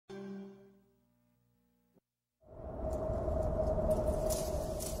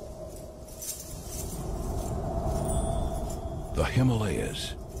the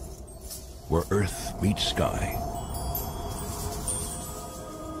Himalayas, where earth meets sky.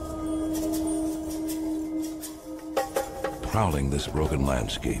 Prowling this broken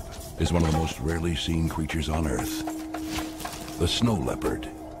landscape is one of the most rarely seen creatures on earth, the snow leopard.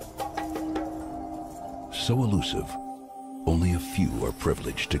 So elusive, only a few are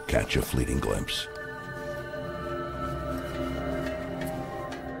privileged to catch a fleeting glimpse.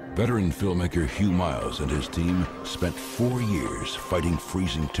 Veteran filmmaker Hugh Miles and his team spent 4 years fighting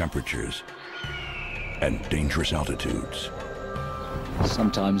freezing temperatures and dangerous altitudes.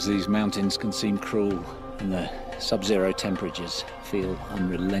 Sometimes these mountains can seem cruel, and the sub-zero temperatures feel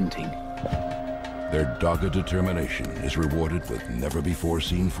unrelenting. Their dogged determination is rewarded with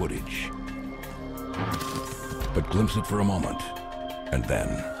never-before-seen footage. But glimpse it for a moment, and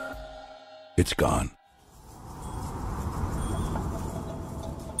then it's gone.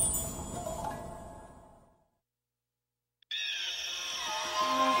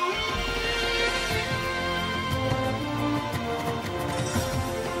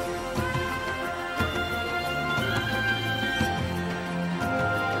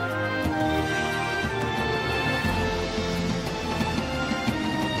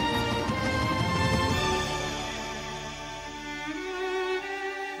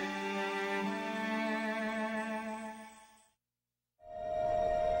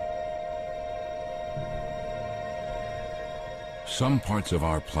 Some parts of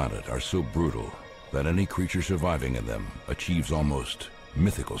our planet are so brutal that any creature surviving in them achieves almost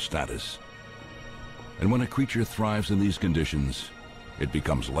mythical status. And when a creature thrives in these conditions, it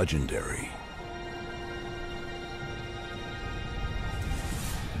becomes legendary.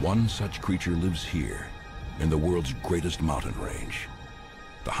 One such creature lives here, in the world's greatest mountain range.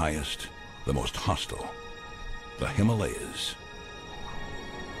 The highest, the most hostile, the Himalayas.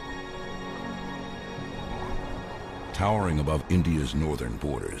 Towering above India's northern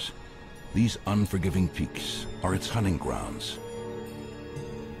borders, these unforgiving peaks are its hunting grounds.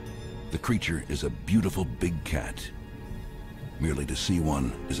 The creature is a beautiful big cat. Merely to see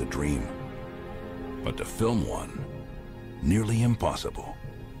one is a dream, but to film one, nearly impossible.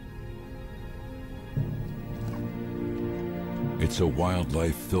 It's a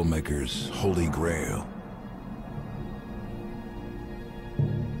wildlife filmmaker's holy grail.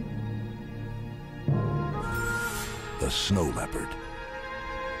 The snow leopard.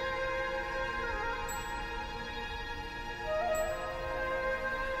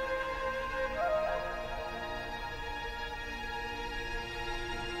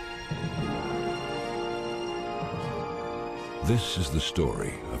 This is the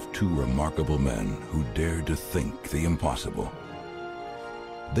story of two remarkable men who dared to think the impossible.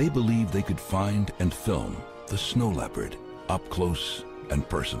 They believed they could find and film the snow leopard up close and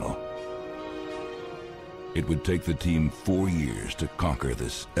personal. It would take the team 4 years to conquer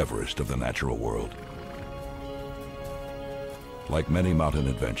this Everest of the natural world. Like many mountain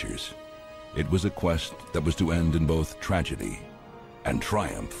adventures, it was a quest that was to end in both tragedy and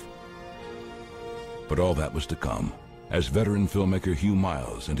triumph. But all that was to come as veteran filmmaker Hugh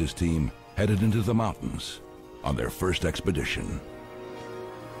Miles and his team headed into the mountains on their first expedition.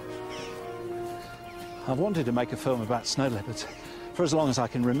 I've wanted to make a film about snow leopards for as long as I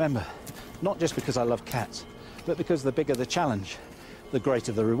can remember. Not just because I love cats, but because the bigger the challenge, the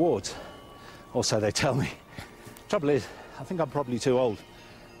greater the rewards. Or so they tell me. Trouble is, I think I'm probably too old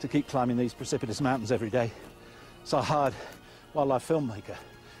to keep climbing these precipitous mountains every day. So I hired wildlife filmmaker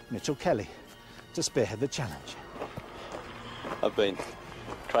Mitchell Kelly to spearhead the challenge. I've been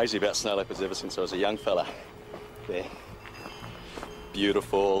crazy about snow leopards ever since I was a young fella. They're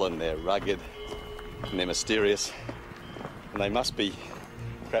beautiful and they're rugged and they're mysterious. And they must be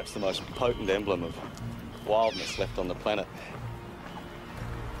perhaps the most potent emblem of wildness left on the planet.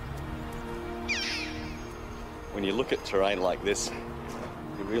 When you look at terrain like this,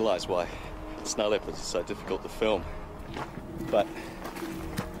 you realise why snow leopards are so difficult to film. But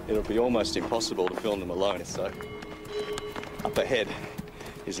it'll be almost impossible to film them alone. So up ahead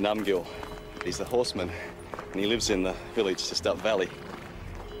is Numgill. He's the horseman, and he lives in the village just up valley.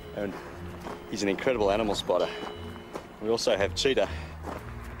 And he's an incredible animal spotter. We also have Cheetah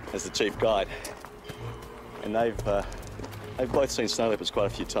as the chief guide, and they've both seen snow leopards quite a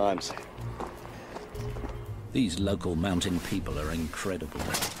few times. These local mountain people are incredible.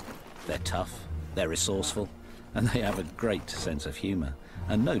 They're tough, they're resourceful, and they have a great sense of humour.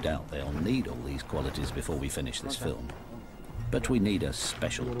 And no doubt they'll need all these qualities before we finish this film. But we need a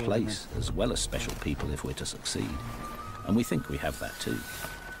special place as well as special people if we're to succeed. And we think we have that too.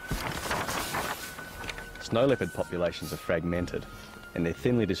 Snow leopard populations are fragmented, and they're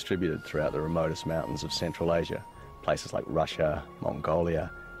thinly distributed throughout the remotest mountains of Central Asia, places like Russia,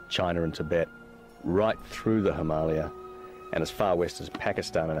 Mongolia, China and Tibet, right through the Himalaya, and as far west as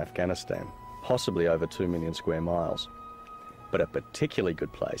Pakistan and Afghanistan, possibly over 2 million square miles. But a particularly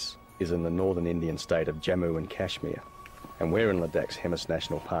good place is in the northern Indian state of Jammu and Kashmir, and we're in Ladakh's Hemis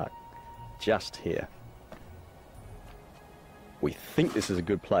National Park, just here. We think this is a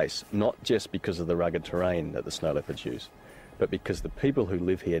good place, not just because of the rugged terrain that the snow leopards use, but because the people who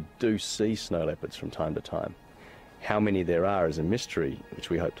live here do see snow leopards from time to time. How many there are is a mystery which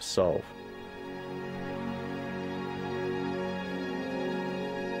we hope to solve.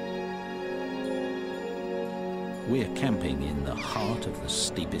 We're camping in the heart of the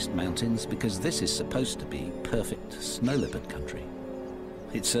steepest mountains because this is supposed to be perfect snow leopard country.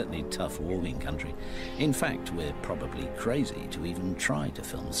 It's certainly tough walking country. In fact, we're probably crazy to even try to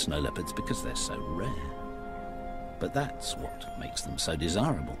film snow leopards because they're so rare. But that's what makes them so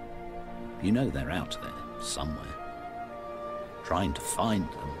desirable. You know they're out there somewhere. Trying to find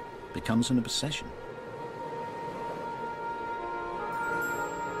them becomes an obsession.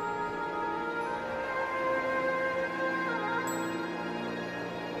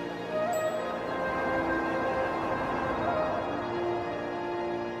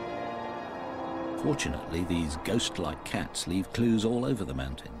 Fortunately, these ghost-like cats leave clues all over the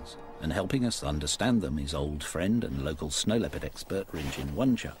mountains, and helping us understand them is old friend and local snow leopard expert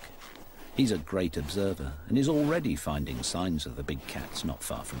Uncia. He's a great observer and is already finding signs of the big cats not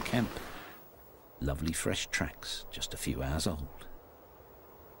far from camp. Lovely fresh tracks, just a few hours old.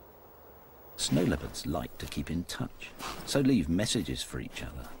 Snow leopards like to keep in touch, so leave messages for each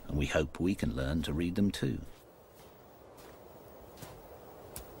other, and we hope we can learn to read them too.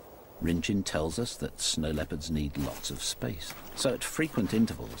 Rinjin tells us that snow leopards need lots of space, so at frequent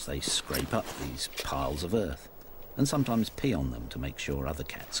intervals they scrape up these piles of earth and sometimes pee on them to make sure other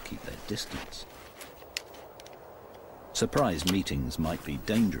cats keep their distance. Surprise meetings might be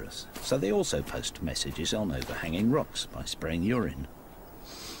dangerous, so they also post messages on overhanging rocks by spraying urine.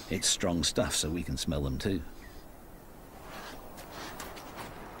 It's strong stuff, so we can smell them too.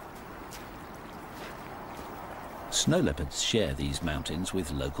 Snow leopards share these mountains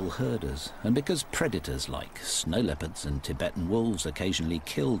with local herders, and because predators like snow leopards and Tibetan wolves occasionally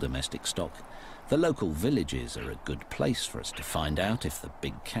kill domestic stock, the local villages are a good place for us to find out if the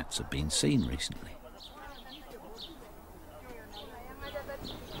big cats have been seen recently.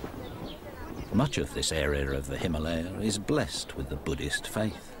 Much of this area of the Himalaya is blessed with the Buddhist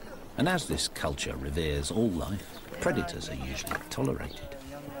faith, and as this culture reveres all life, predators are usually tolerated.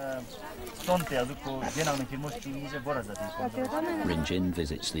 Rinjin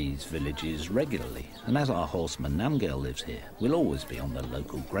visits these villages regularly, and as our horseman Namgyal lives here, we'll always be on the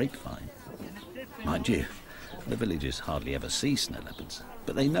local grapevine. Mind you, the villagers hardly ever see snow leopards,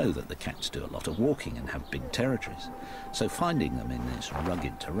 but they know that the cats do a lot of walking and have big territories, so finding them in this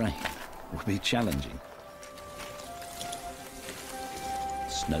rugged terrain will be challenging.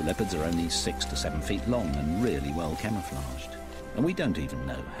 Snow leopards are only 6 to 7 feet long and really well camouflaged. And we don't even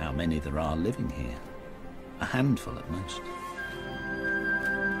know how many there are living here. A handful at most.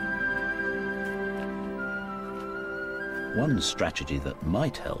 One strategy that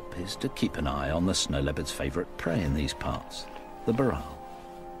might help is to keep an eye on the snow leopard's favourite prey in these parts, the baral,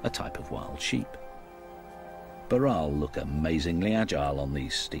 a type of wild sheep. Baral look amazingly agile on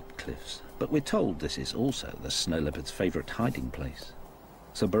these steep cliffs, but we're told this is also the snow leopard's favourite hiding place.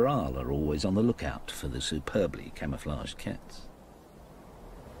 So baral are always on the lookout for the superbly camouflaged cats.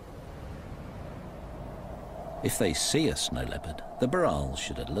 If they see a snow leopard, the baral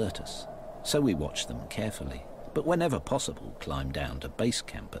should alert us, so we watch them carefully, but whenever possible climb down to base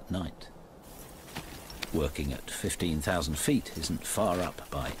camp at night. Working at 15,000 feet isn't far up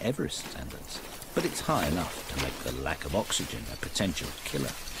by Everest standards, but it's high enough to make the lack of oxygen a potential killer.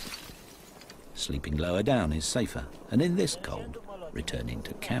 Sleeping lower down is safer, and in this cold, returning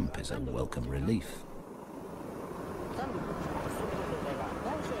to camp is a welcome relief.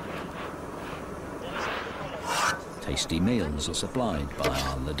 Tasty meals are supplied by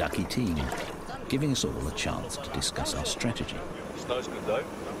our Ladakhi team, giving us all a chance to discuss our strategy. Snow's good though.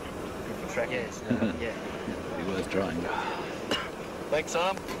 Good for tracking. Yes, yeah. It'll be worth trying. Thanks,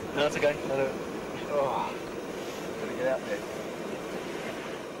 Sam. No, it's okay. Oh, gotta get out there.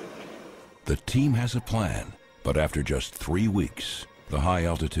 The team has a plan, but after just 3 weeks, the high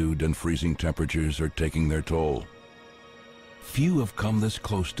altitude and freezing temperatures are taking their toll. Few have come this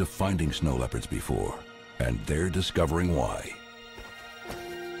close to finding snow leopards before, and they're discovering why.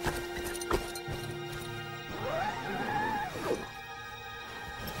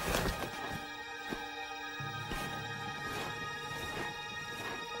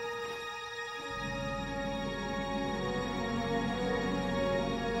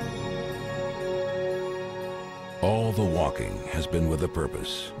 All the walking has been with a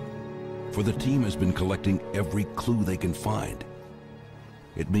purpose, for the team has been collecting every clue they can find.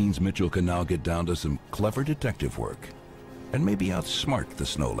 It means Mitchell can now get down to some clever detective work and maybe outsmart the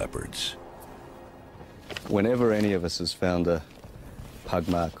snow leopards. Whenever any of us has found a pug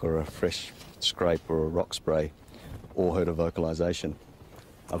mark or a fresh scrape or a rock spray or heard a vocalization,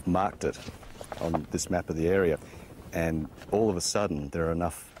 I've marked it on this map of the area, and all of a sudden there are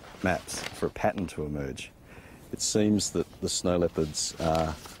enough maps for a pattern to emerge. It seems that the snow leopards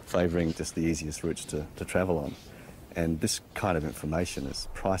are favouring just the easiest routes to travel on, and this kind of information is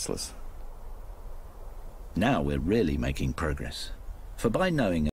priceless. Now we're really making progress, for by knowing